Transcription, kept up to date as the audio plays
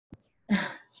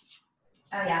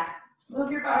Oh yeah,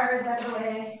 move your bars out of the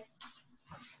way.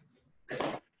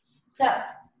 So,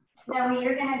 now we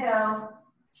are gonna go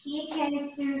piqué,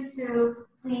 sous,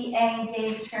 plie,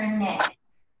 détourné.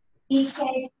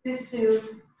 Piqué, sous,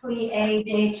 plie,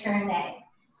 détourné.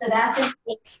 So that's an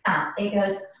 8 count. It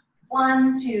goes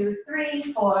 1, 2, 3,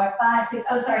 4, 5, 6.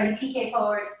 Oh, sorry, you piqué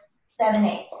forward 7,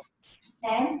 8.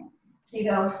 Okay? So you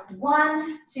go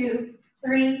 1, 2,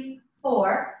 3,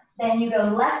 4. Then you go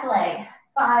left leg,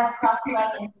 5, cross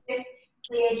right, and 6,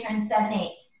 plie, turn 7,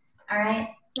 8. All right?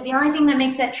 So the only thing that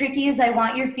makes that tricky is I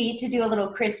want your feet to do a little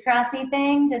crisscrossy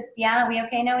thing. Yeah, are we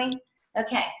okay, Noe?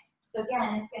 Okay. So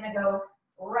again, it's going to go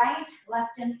right,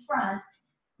 left, and front,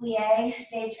 plie,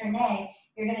 détourné.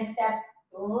 You're going to step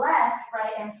left,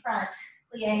 right, and front,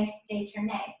 plie,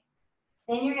 détourné.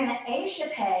 Then you're going to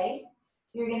échapper.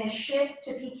 You're going to shift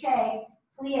to piqué,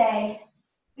 plie,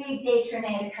 big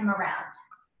détourné to come around.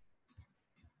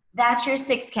 That's your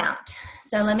 6 count.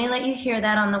 So let me let you hear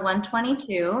that on the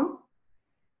 122.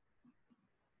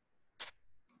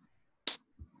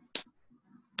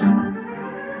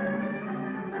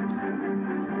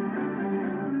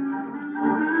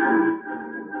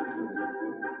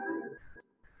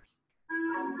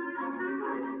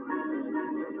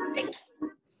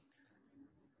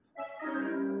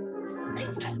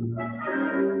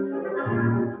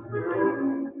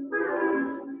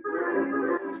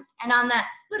 And on that,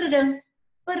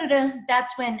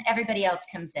 that's when everybody else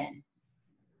comes in.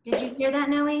 Did you hear that,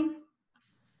 Noe?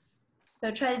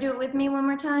 So try to do it with me one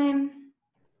more time.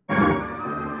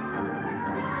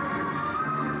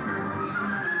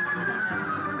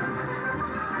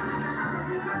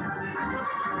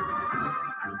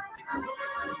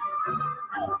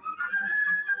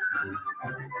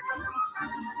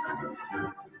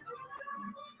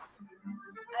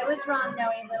 I was wrong, Noe,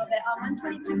 a little bit. On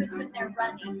 122 is when they're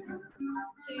running.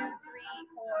 2, 3, 4, 5,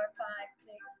 6,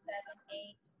 7,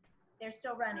 8. They're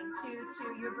still running. 2,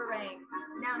 2, you're beret.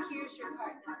 Now here's your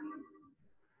part, Noe.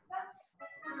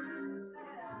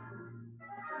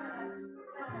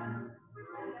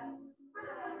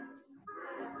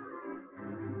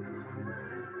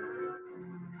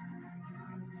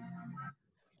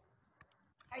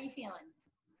 How are you feeling,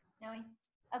 Noe?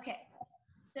 Okay.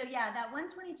 So yeah, that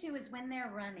 122 is when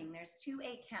they're running. There's 2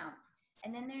 8 counts.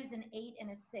 And then there's an 8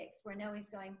 and a 6 where Noe's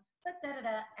going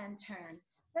ba-da-da-da and turn,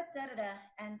 ba-da-da-da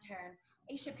and turn,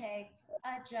 échapper,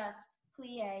 adjust,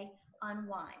 plie,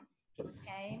 unwind.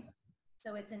 Okay?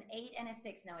 So it's an 8 and a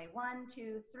 6, Noe. 1,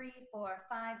 2, 3, 4,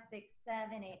 5, 6,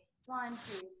 7, 8. 1, 2,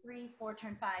 3, 4,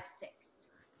 turn 5, 6.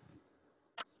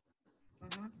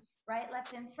 Right,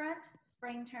 left in front,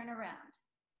 spring, turn around.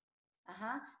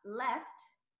 Left,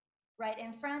 right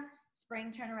in front,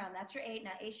 spring, turn around. That's your 8.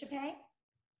 Now échapper,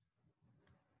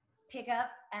 pick up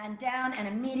and down and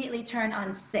immediately turn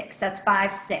on 6. That's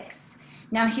 5, 6.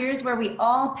 Now here's where we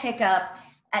all pick up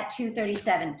at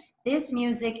 237. This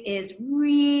music is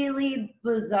really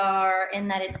bizarre in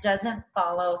that it doesn't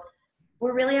follow.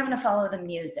 We're really having to follow the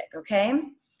music, okay?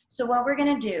 So what we're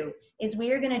gonna do is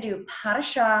we are gonna do pas de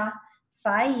chat,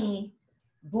 failli,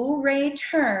 bourrée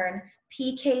turn,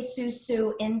 piqué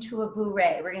sous into a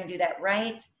bourrée. We're gonna do that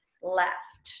right,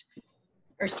 left.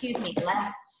 Or excuse me,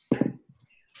 left.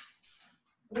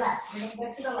 Left, we're gonna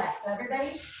go to the left. So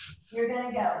everybody, you're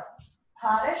gonna go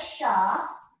pas de chat,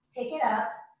 pick it up,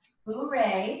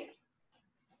 bourrée,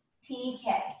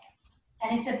 piqué.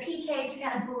 And it's a piqué to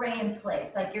kind of bourrée in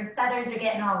place, like your feathers are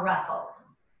getting all ruffled.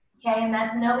 Okay, and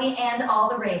that's Noe and all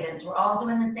the ravens. We're all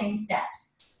doing the same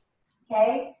steps.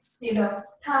 Okay, so you go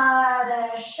pas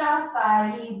de chat,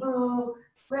 failli,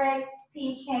 bourrée,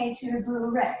 piqué to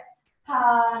bourrée.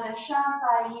 Pas de chat,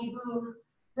 failli,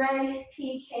 bourrée,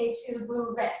 piqué to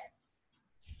bourrée.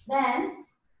 Then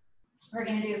we're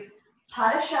going to do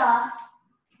pas de chat,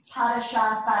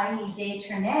 failli,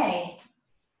 détourné.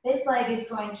 This leg is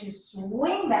going to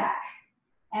swing back,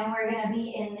 and we're going to be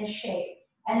in this shape.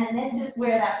 And then this is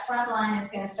where that front line is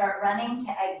going to start running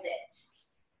to exit.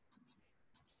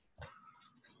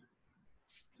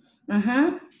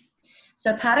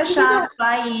 So pas de chat,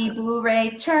 failli,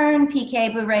 bourrée, turn,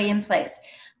 piqué, bourrée in place.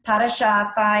 Pas de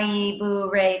chat, failli,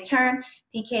 bourrée, turn,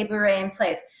 piqué, bourrée in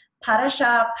place. Pas de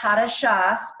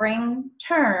chat, spring,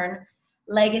 turn.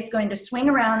 Leg is going to swing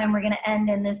around, and we're going to end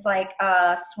in this like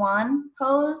swan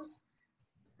pose.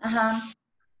 So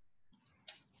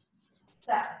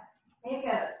here it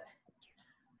goes.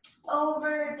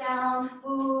 Over, down,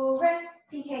 bourrée,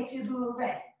 piqué to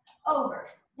bourrée. Over,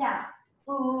 down,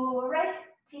 bourrée,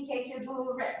 piqué to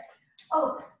bourrée.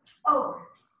 Over,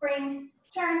 spring,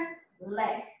 turn,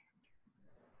 leg.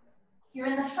 You're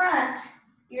in the front,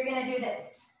 you're gonna do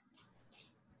this.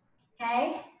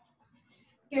 Okay?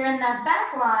 you're in that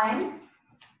back line,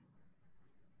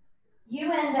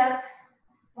 you end up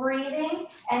breathing,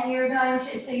 and you're going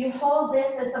to, so you hold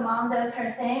this as the mom does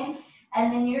her thing,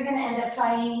 and then you're going to end up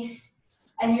flying,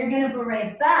 and you're going to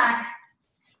beret back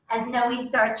as Noe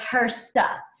starts her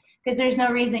stuff, because there's no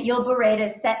reason, you'll beret to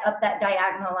set up that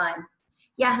diagonal line.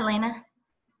 Yeah, Helena?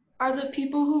 Are the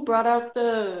people who brought out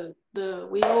the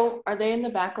wheel, are they in the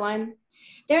back line?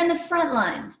 They're in the front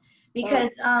line, because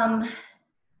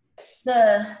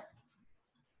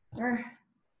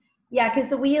because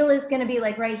the wheel is going to be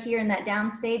like right here in that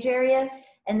downstage area,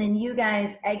 and then you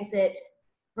guys exit,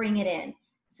 bring it in.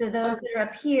 So those that are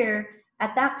up here,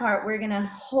 at that part, we're going to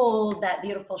hold that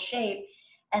beautiful shape,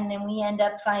 and then we end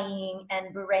up flying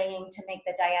and bereting to make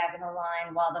the diagonal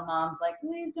line while the mom's like,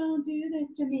 please don't do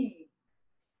this to me.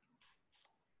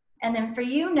 And then for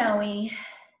you, Noe,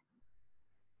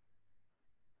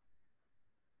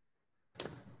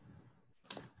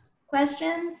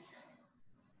 questions?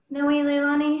 Noe,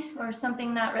 Leilani, or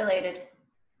something not related?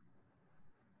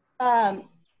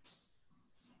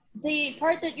 The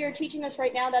part that you're teaching us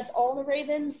right now, that's all the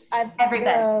ravens?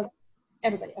 Everybody.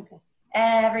 Everybody, okay.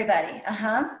 Everybody,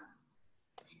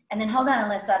 And then hold on,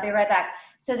 Alyssa, I'll be right back.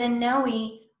 So then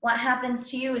Noe, what happens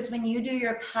to you is when you do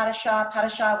your pas de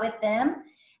chat with them,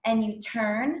 and you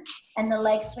turn, and the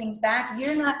leg swings back,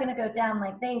 you're not gonna go down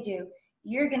like they do.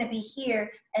 You're gonna be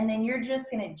here, and then you're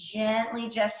just gonna gently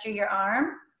gesture your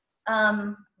arm.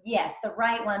 Yes, the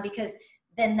right one, because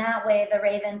then that way the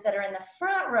ravens that are in the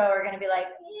front row are gonna be like,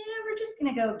 yeah, we're just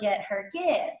gonna go get her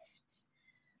gift,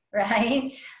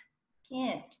 right?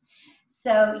 Gift.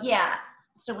 So yeah,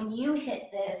 so when you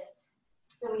hit this,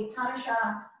 so we pas de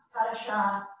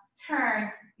chat,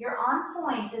 turn, you're on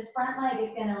point, this front leg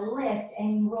is gonna lift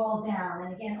and you roll down.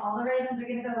 And again, all the ravens are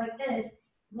gonna go like this.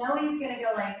 Noe's gonna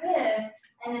go like this,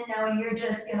 and then Noe, you're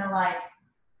just gonna like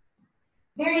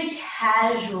very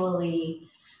casually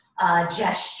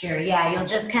gesture. Yeah, you'll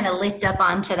just kind of lift up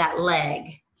onto that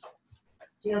leg.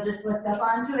 So you'll just lift up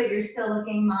onto it. You're still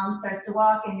looking. Mom starts to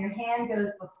walk, and your hand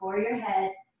goes before your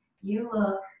head. You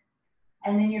look,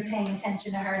 and then you're paying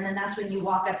attention to her, and then that's when you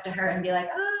walk up to her and be like,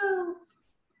 oh.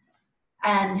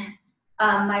 And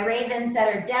my ravens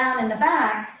that are down in the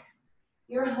back,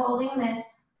 you're holding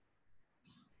this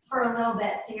for a little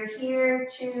bit. So you're here,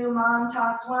 2, mom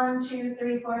talks, 1, 2,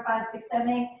 3, 4, 5, 6, 7,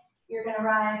 8. You're gonna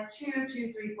rise 2,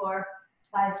 2, 3, 4,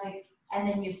 5, 6, and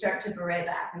then you start to beret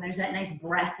back. And there's that nice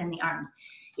breath in the arms.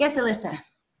 Yes, Alyssa?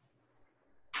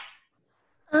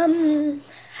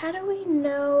 How do we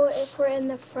know if we're in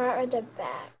the front or the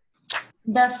back?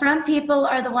 The front people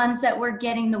are the ones that were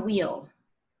getting the wheel.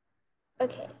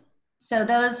 Okay. So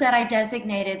those that I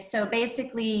designated, so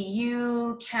basically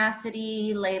you,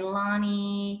 Cassidy,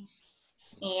 Leilani,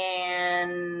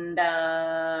 and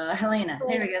Helena.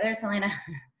 There we go, there's Helena.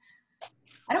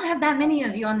 I don't have that many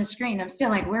of you on the screen. I'm still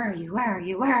like, where are you, where are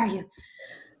you, where are you?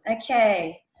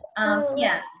 Okay,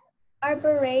 yeah. Our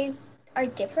berets are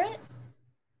different?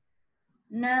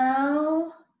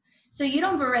 No. So you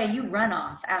don't beret, you run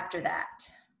off after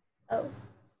that. Oh.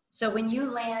 So when you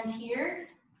land here,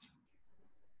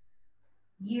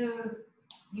 you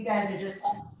guys are just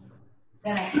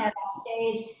gonna head off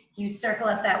stage. You circle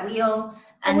up that wheel.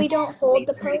 And we don't hold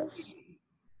the pose?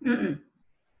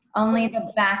 Only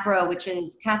the back row, which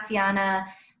is Katiana,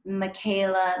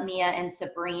 Michaela, Mia, and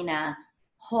Sabrina,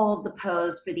 hold the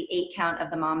pose for the 8 count of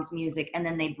the mom's music, and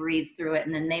then they breathe through it,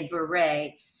 and then they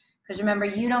beret. Because remember,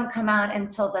 you don't come out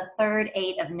until the 3rd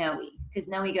 8 of Noe, because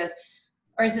Noe goes,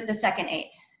 or is it the 2nd 8?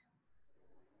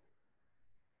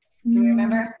 Do you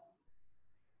remember?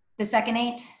 The 2nd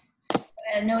 8?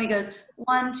 And Noe goes,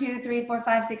 1, 2, 3, 4,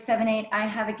 5, 6, 7, 8. I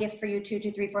have a gift for you. 2,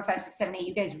 2, 3, 4, 5, 6, 7, 8.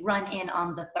 You guys run in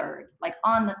on the 3rd. Like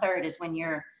on the 3rd is when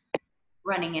you're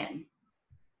running in.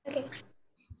 Okay.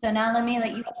 So now let me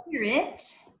let you hear it.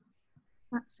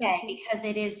 Okay, because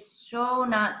it is so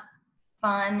not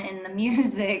fun in the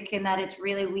music and that it's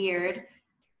really weird.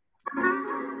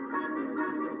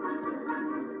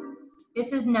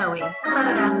 This is Noe.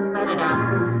 Ba-da-da,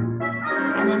 ba-da-da.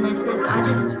 And then this is,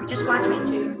 just watch me,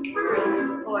 2, 3,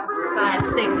 4, 5,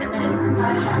 6, and then it's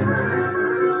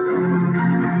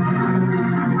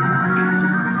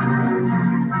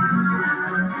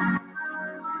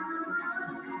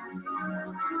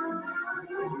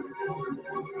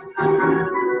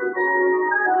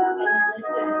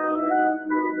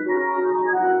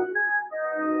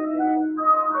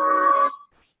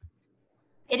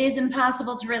it is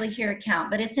impossible to really hear a count,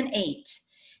 but it's an 8.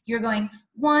 You're going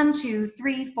 1, 2,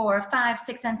 3, 4, 5,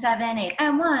 6, and 7, 8,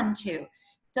 and 1, 2.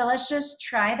 So let's just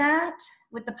try that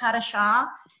with the pas de chat.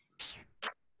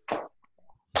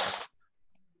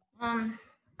 From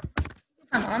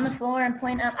on the floor and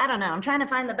point up. I don't know. I'm trying to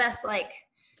find the best, like,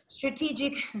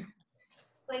 strategic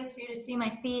place for you to see my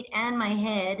feet and my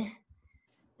head.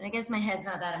 But I guess my head's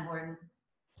not that important.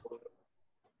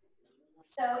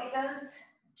 So it goes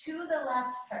to the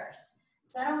left first.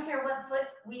 So I don't care what foot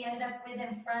we end up with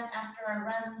in front after our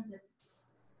runs. It's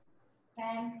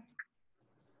okay.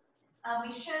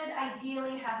 We should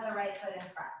ideally have the right foot in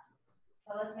front.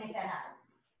 So let's make that happen.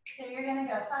 So you're gonna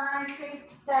go 5, 6,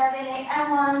 7, 8,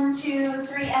 and 1, 2,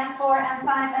 3, and 4, and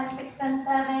 5, and 6, and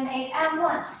 7, 8, and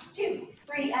 1, 2,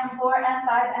 3, and 4, and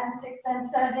 5, and 6, and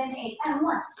 7, 8, and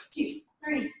 1, 2,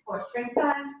 3, 4, string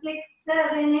 5, 6,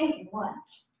 7, 8, 1.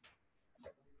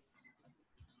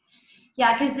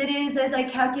 Yeah, because it is, as I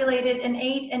calculated, an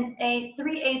 8 and a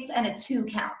 3 8s and a 2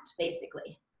 count,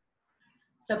 basically.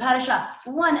 So pas de chat,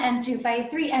 1 and 2, 5,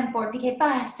 3 and 4, PK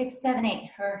 5, 6, 7,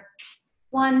 8. Her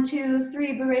 1, 2,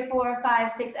 3, bourrée 4,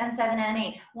 5, 6, and 7, and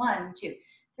 8. 1, 2,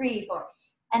 3, 4.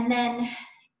 And then,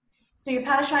 so you're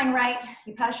pas de chat right,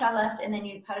 you pas de chat left, and then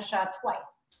you pas de chat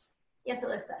twice. Yes,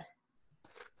 Alyssa?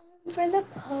 For the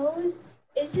pose,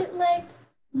 is it like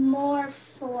more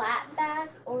flat back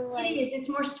or like? It is, it's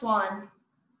more swan.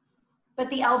 But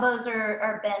the elbows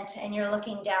are bent and you're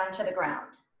looking down to the ground.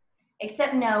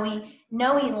 Except Noe.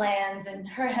 Noe lands and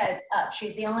her head's up.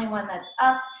 She's the only one that's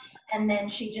up. And then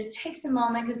she just takes a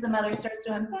moment because the mother starts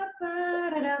doing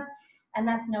ba-ba-da-da. And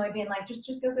that's Noe being like, just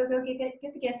go, get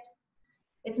the gift.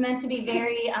 It's meant to be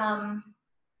very,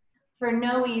 for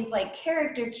Noe's like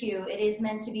character cue, it is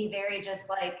meant to be very just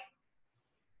like,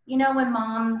 you know, when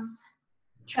moms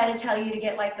try to tell you to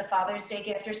get like the Father's Day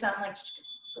gift or something, like,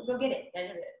 go get it.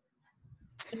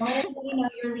 Don't let anybody know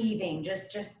you're leaving.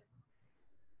 Just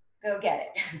go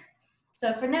get it.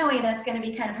 So for Noe, that's going to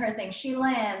be kind of her thing. She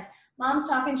lands. Mom's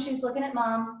talking. She's looking at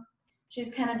mom. She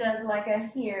just kind of does like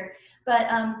a here. But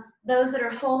those that are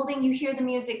holding, you hear the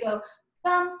music go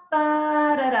bum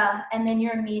ba da da, and then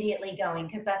you're immediately going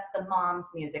because that's the mom's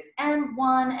music. And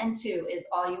 1 and 2 is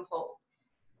all you hold.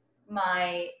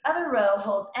 My other row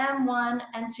holds M1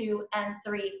 and 2 and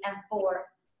 3 and 4.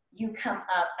 You come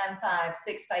up M5,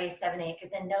 6, 5, 7, 8,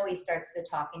 because then Noe starts to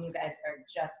talk and you guys are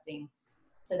adjusting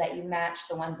so that you match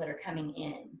the ones that are coming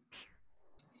in.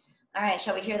 All right,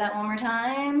 shall we hear that one more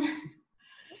time?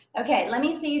 Okay, let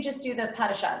me see you just do the pas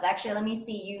de chats. Actually, let me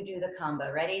see you do the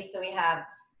combo. Ready? So we have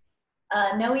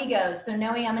Noe goes. So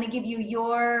Noe, I'm gonna give you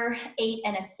your 8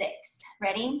 and a 6.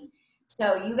 Ready?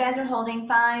 So you guys are holding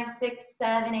 5, 6,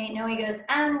 7, 8. Noe goes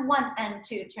and 1 and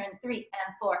 2, turn 3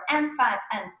 and 4 and 5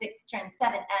 and 6, turn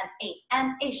 7 and 8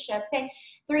 and échappé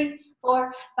 3,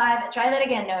 4, 5. Try that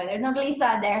again, Noe. There's no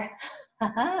glissade there.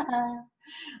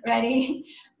 Ready?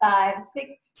 5,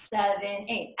 6, 7,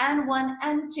 8 and 1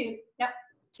 and 2. No,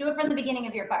 do it from the beginning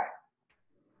of your part.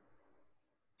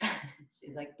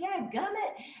 She's like, yeah,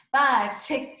 gummit. 5,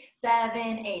 6, 7,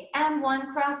 8, and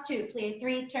 1, cross 2, plie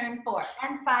 3, turn 4,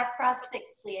 and 5, cross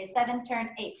 6, plie 7, turn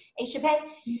 8, échappé,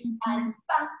 and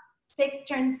 5, 6,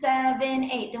 turn 7,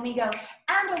 8. Then we go,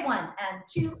 and a 1, and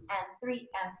 2, and 3,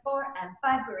 and 4, and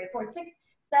 5, bourrée 4, 6,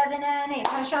 7, and 8,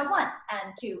 pas de chat 1,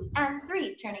 and 2, and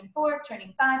 3, turning 4,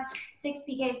 turning 5, 6,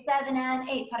 PK 7, and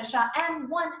 8, pas de chat, and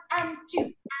 1, and 2,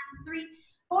 and 3,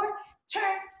 4,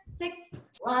 turn 6,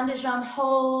 rond de jambe,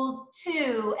 hold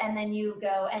 2, and then you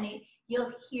go, and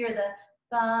you'll hear the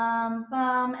bum,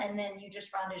 bum, and then you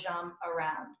just rond de jambe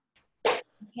around.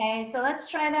 Okay, so let's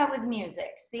try that with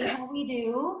music. See how we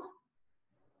do.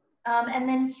 And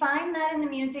then find that in the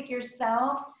music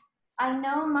yourself. I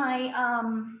know my,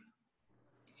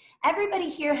 everybody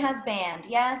here has band,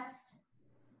 yes?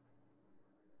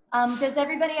 Does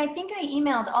everybody, I think I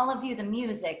emailed all of you the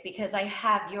music because I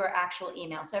have your actual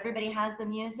email. So everybody has the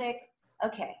music?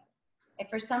 Okay. If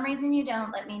for some reason you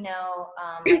don't, let me know.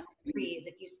 Like Breeze,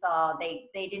 if you saw, they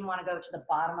didn't want to go to the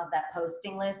bottom of that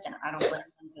posting list, and I don't blame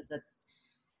them because it's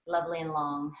lovely and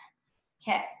long.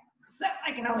 Okay, so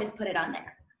I can always put it on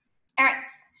there. All right,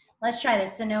 let's try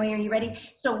this. So Noe, are you ready?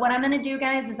 So what I'm gonna do,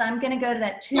 guys, is I'm gonna go to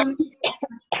that 2 seconds.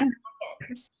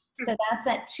 So that's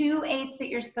at 2 8s that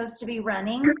you're supposed to be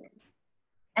running.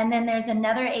 And then there's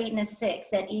another 8 and a 6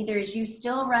 that either is you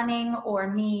still running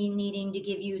or me needing to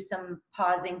give you some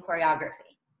pausing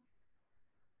choreography.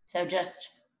 So just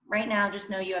right now,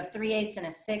 just know you have 3 8s and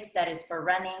a 6 that is for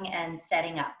running and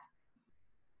setting up.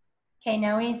 Okay,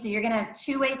 Noe, so you're gonna have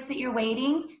 2 8s that you're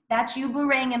waiting. That's you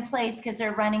bourréeing in place because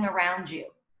they're running around you.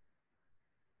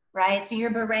 Right, so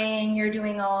you're bourréeing, you're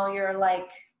doing all your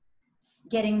like,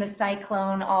 getting the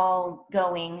cyclone all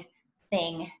going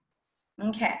thing.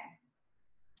 Okay.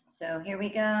 So here we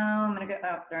go. I'm gonna go,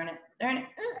 oh, darn it.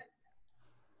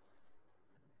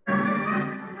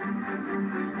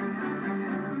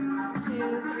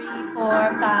 2, 3, 3,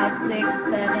 4, 5, 6,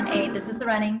 7, 8. This is the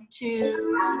running. 2,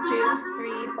 1, 2,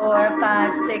 3, 4,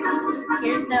 5, 6.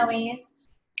 Here's Noe's.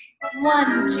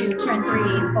 1, 2, turn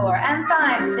 3, 4, and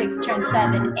 5, 6, turn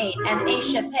 7, 8, and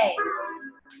Aisha Pei.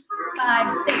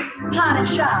 5, 6, pot and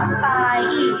shop, bye,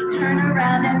 turn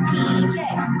around and PK,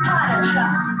 pot and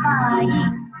shop, bye,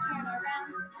 turn around,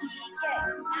 PK,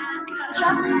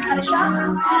 and cut a shop,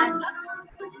 and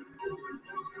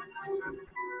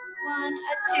 1,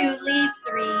 a 2, leave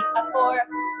 3, a 4,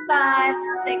 5,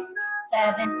 6,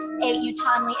 7, 8, you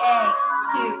Tonley A,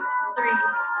 2, 3,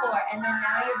 4, and then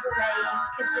now you're belaying,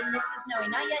 because then this is Noe,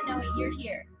 not yet Noe, you're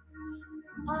here.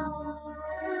 1,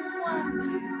 2,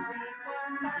 3,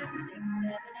 4, 5, 6,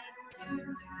 7, 8, 2,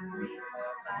 2, 3, 4,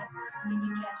 5, and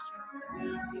you gesture, 3,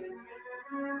 2,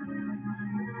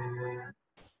 3,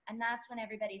 and that's when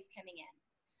everybody's coming in,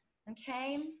 okay?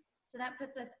 So that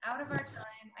puts us out of our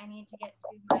time. I need to get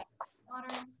to my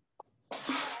water,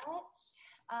 but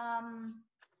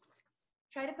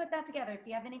try to put that together. If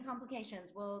you have any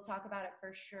complications, we'll talk about it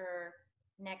for sure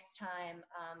next time,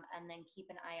 and then keep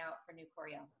an eye out for new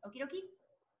choreo. Okie dokie?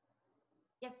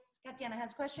 Yes, Katiana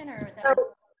has a question, or that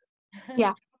was...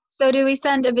 Yeah. So do we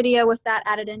send a video with that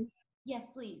added in? Yes,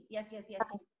 please. Yes,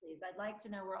 please. I'd like to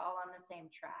know we're all on the same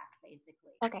track,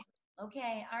 basically. Okay.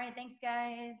 Okay. All right. Thanks,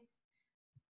 guys.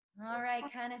 All right.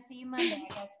 Kind of see you Monday,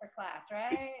 I guess, for class,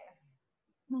 right?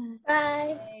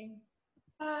 Bye. Okay.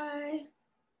 Bye.